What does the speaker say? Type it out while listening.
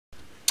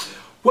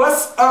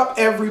What's up,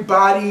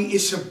 everybody?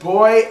 It's your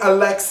boy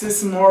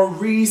Alexis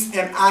Maurice,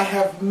 and I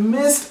have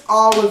missed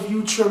all of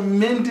you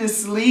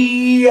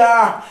tremendously.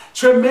 I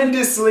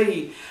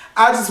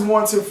just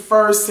want to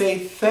first say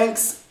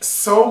thanks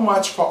so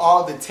much for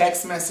all the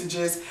text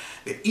messages,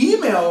 the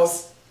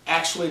emails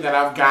actually that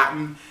I've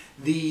gotten,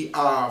 the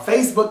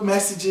Facebook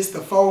messages,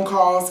 the phone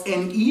calls,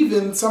 and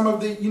even some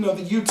of the the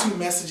YouTube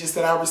messages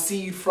that I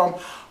received from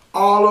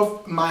all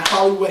of my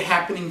Hollywood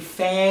Happening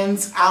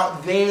fans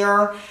out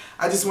there.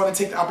 I just want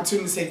to take the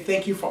opportunity to say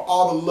thank you for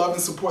all the love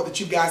and support that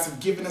you guys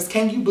have given us.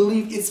 Can you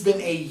believe it's been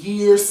a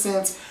year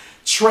since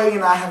Trey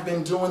and I have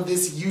been doing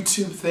this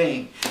YouTube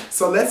thing?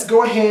 So let's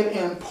go ahead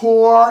and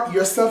pour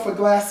yourself a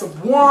glass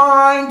of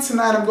wine.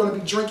 Tonight I'm going to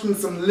be drinking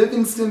some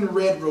Livingston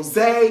Red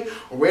Rosé,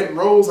 or Red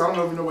Rose, I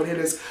don't even know what it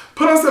is.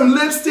 Put on some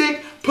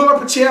lipstick, pull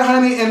up a chair,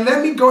 honey, and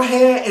let me go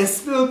ahead and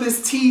spill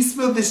this tea,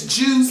 spill this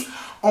juice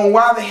on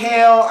why the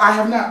hell I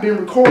have not been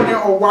recording,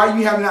 or why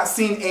you have not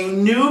seen a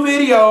new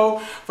video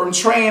from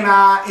Trey and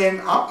I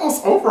in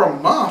almost over a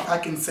month, I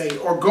can say,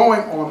 or going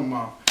on a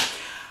month.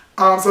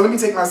 So let me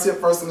take my sip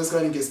first and let's go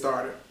ahead and get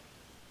started.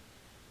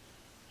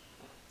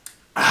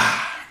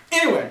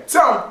 Anyway,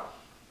 so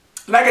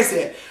like I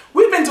said,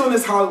 we've been doing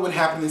this Hollywood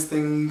Happenings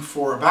thing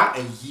for about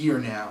a year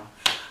now.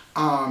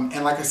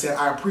 And like I said,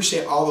 I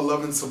appreciate all the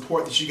love and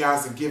support that you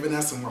guys have given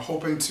us, and we're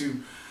hoping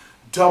to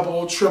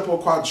double, triple,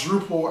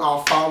 quadruple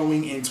our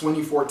following in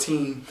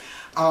 2014.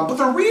 But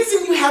the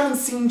reason you haven't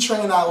seen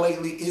Trey and I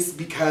lately is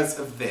because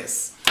of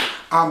this.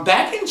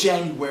 Back in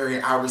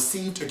January, I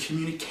received a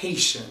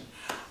communication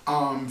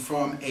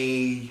from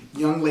a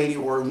young lady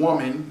or a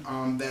woman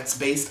that's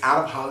based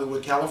out of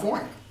Hollywood,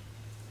 California.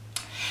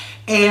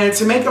 And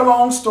to make a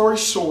long story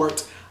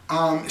short,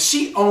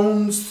 she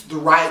owns the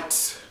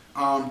rights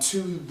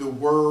to the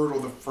word or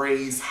the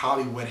phrase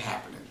Hollywood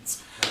Happenings.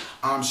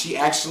 She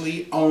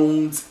actually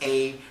owns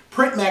a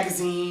print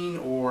magazine,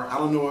 or I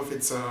don't know if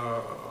it's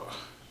a,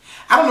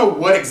 I don't know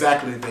what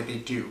exactly that they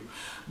do.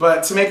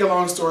 But to make a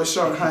long story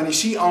short, honey,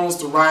 she owns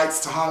the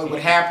rights to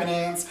Hollywood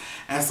Happenings.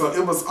 And so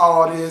it was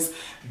all this,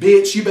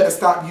 bitch, you better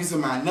stop using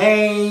my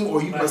name,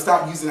 or you better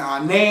stop using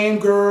our name,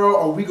 girl,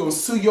 or we gonna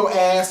sue your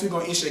ass, we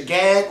gonna issue a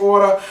gag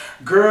order.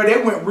 Girl, they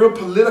went real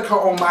political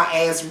on my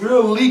ass,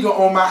 real legal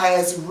on my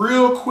ass,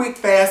 real quick,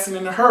 fast, and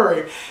in a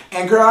hurry.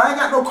 And girl, I ain't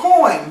got no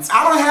coins.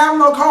 I don't have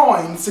no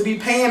coins to be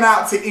paying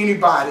out to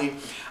anybody.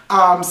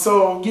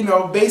 So,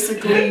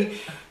 basically,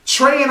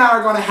 Trey and I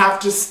are going to have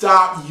to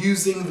stop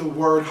using the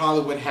word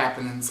Hollywood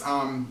Happenings.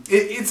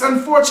 It's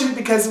unfortunate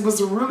because it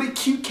was a really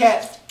cute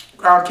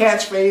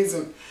catchphrase,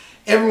 and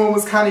everyone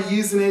was kind of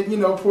using it,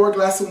 pour a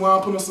glass of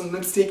wine, put on some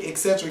lipstick,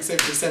 etc.,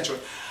 etc., etc.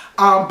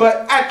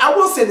 But I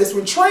will say this,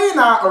 when Trey and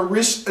I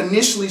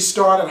initially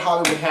started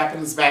Hollywood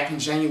Happenings back in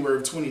January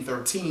of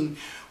 2013,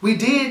 we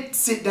did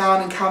sit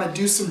down and kind of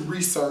do some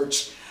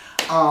research,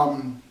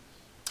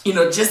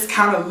 just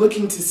kind of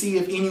looking to see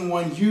if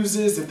anyone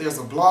uses, if there's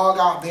a blog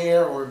out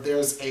there, or if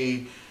there's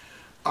a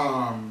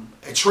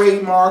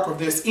trademark, or if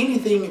there's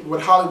anything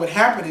with Hollywood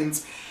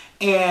Happenings.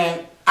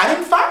 And I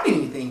didn't find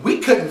anything. We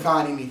couldn't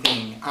find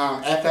anything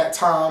at that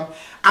time.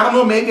 I don't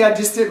know, maybe I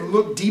just didn't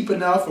look deep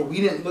enough, or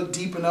we didn't look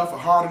deep enough or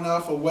hard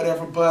enough or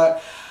whatever.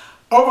 But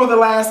over the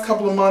last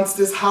couple of months,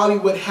 this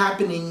Hollywood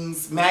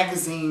Happenings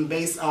magazine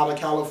based out of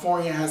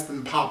California has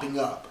been popping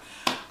up.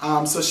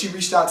 So she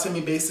reached out to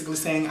me basically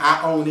saying,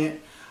 I own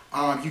it.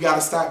 You got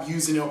to stop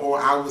using it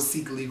or I will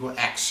seek legal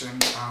action.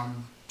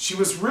 She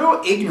was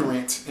real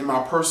ignorant, in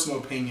my personal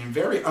opinion,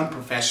 very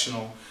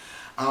unprofessional.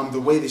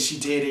 The way that she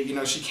did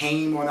it, she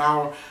came on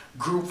our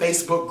group,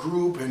 Facebook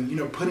group,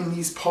 and putting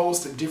these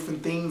posts of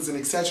different things and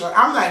etc.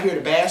 I'm not here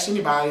to bash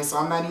anybody, so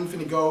I'm not even going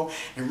to go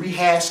and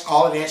rehash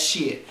all of that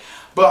shit.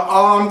 But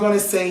all I'm going to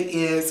say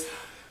is,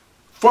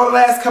 for the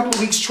last couple of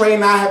weeks, Trey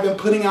and I have been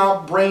putting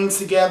our brains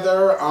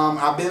together.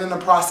 I've been in the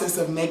process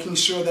of making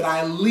sure that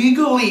I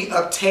legally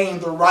obtain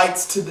the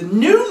rights to the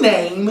new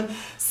name.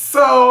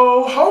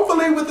 So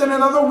hopefully within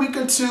another week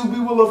or two, we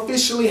will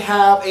officially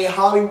have a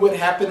Hollywood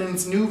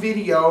Happenings new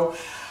video.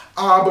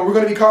 But we're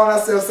going to be calling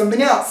ourselves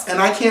something else,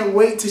 and I can't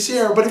wait to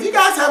share. But if you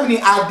guys have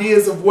any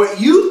ideas of what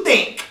you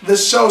think the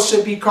show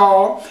should be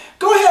called,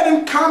 go ahead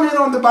and comment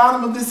on the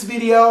bottom of this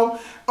video.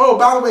 Oh,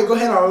 by the way, go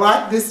ahead and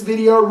like this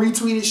video,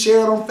 retweet it,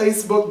 share it on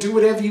Facebook, do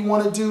whatever you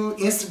want to do,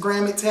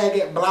 Instagram it, tag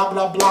it, blah,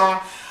 blah,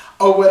 blah,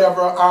 or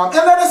whatever. And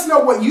let us know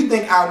what you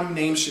think our new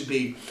name should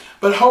be.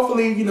 But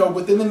hopefully,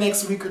 within the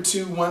next week or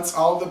two, once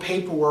all the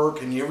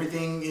paperwork and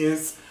everything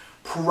is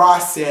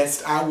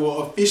processed, I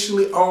will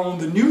officially own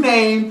the new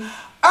name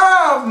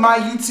of my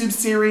YouTube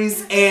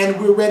series, and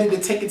we're ready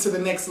to take it to the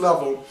next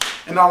level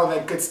and all of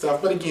that good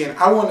stuff. But again,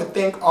 I want to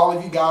thank all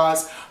of you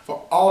guys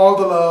for all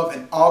the love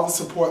and all the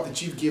support that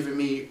you've given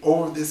me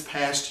over this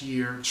past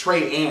year,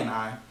 Trey and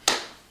I.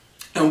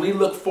 And we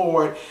look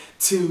forward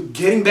to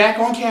getting back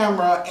on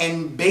camera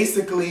and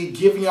basically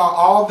giving y'all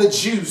all the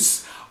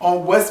juice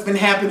on what's been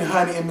happening,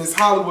 honey, in Miss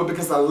Hollywood,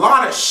 because a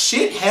lot of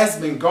shit has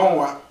been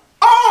going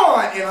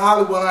on in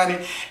Hollywood,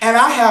 honey, and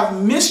I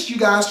have missed you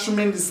guys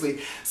tremendously.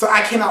 So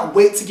I cannot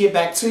wait to get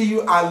back to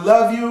you. I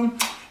love you.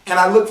 And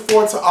I look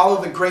forward to all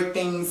of the great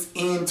things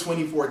in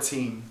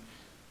 2014.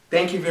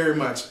 Thank you very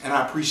much, and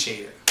I appreciate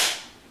it.